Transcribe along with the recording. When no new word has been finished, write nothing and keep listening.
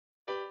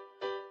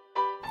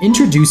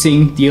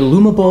Introducing the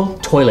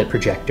illumiBowl toilet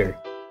projector.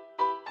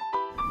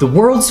 The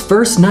world's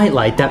first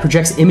nightlight that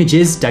projects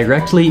images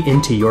directly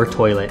into your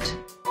toilet.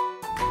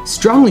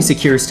 Strongly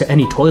secures to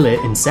any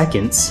toilet in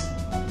seconds,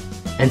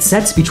 and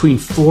sets between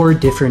 4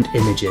 different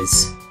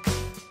images.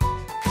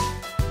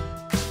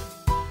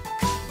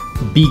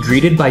 Be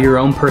greeted by your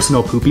own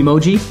personal poop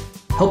emoji,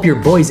 help your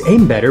boys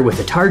aim better with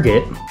a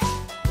target,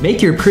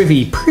 make your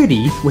privy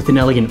pretty with an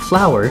elegant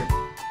flower,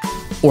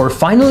 or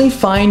finally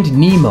find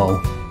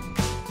Nemo.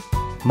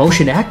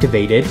 Motion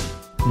activated,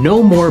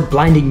 no more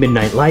blinding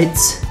midnight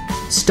lights,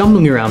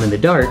 stumbling around in the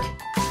dark,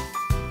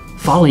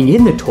 falling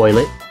in the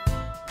toilet,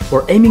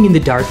 or aiming in the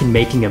dark and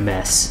making a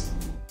mess.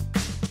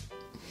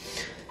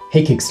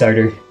 Hey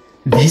Kickstarter,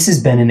 this has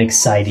been an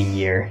exciting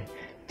year.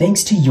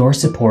 Thanks to your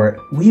support,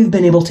 we have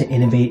been able to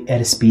innovate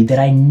at a speed that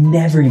I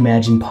never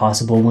imagined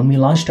possible when we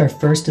launched our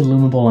first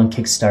illumiBowl on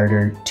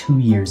Kickstarter 2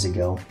 years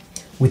ago.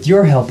 With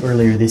your help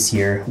earlier this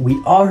year, we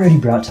already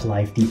brought to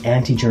life the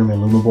anti-germ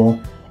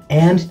illumiBowl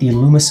and the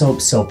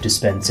illumiSoap soap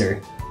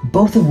dispenser,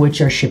 both of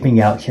which are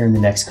shipping out here in the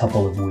next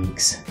couple of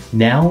weeks.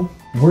 Now,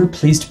 we're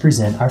pleased to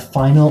present our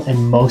final and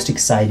most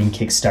exciting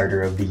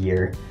Kickstarter of the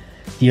year,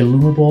 the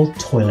illumiBowl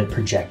toilet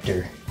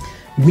projector.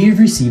 We have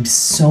received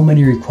so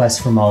many requests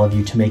from all of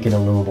you to make an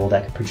illumiBowl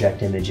that can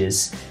project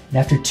images, and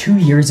after 2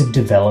 years of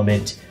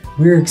development,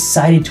 we're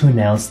excited to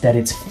announce that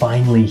it's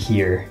finally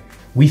here.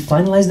 We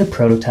finalized the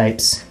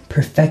prototypes,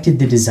 perfected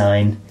the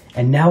design,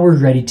 and now we're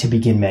ready to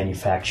begin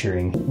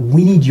manufacturing.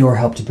 We need your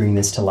help to bring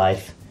this to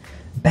life.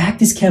 Back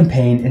this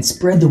campaign and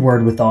spread the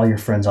word with all your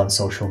friends on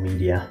social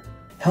media.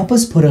 Help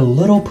us put a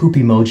little poop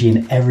emoji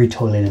in every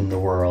toilet in the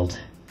world.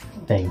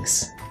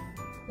 Thanks.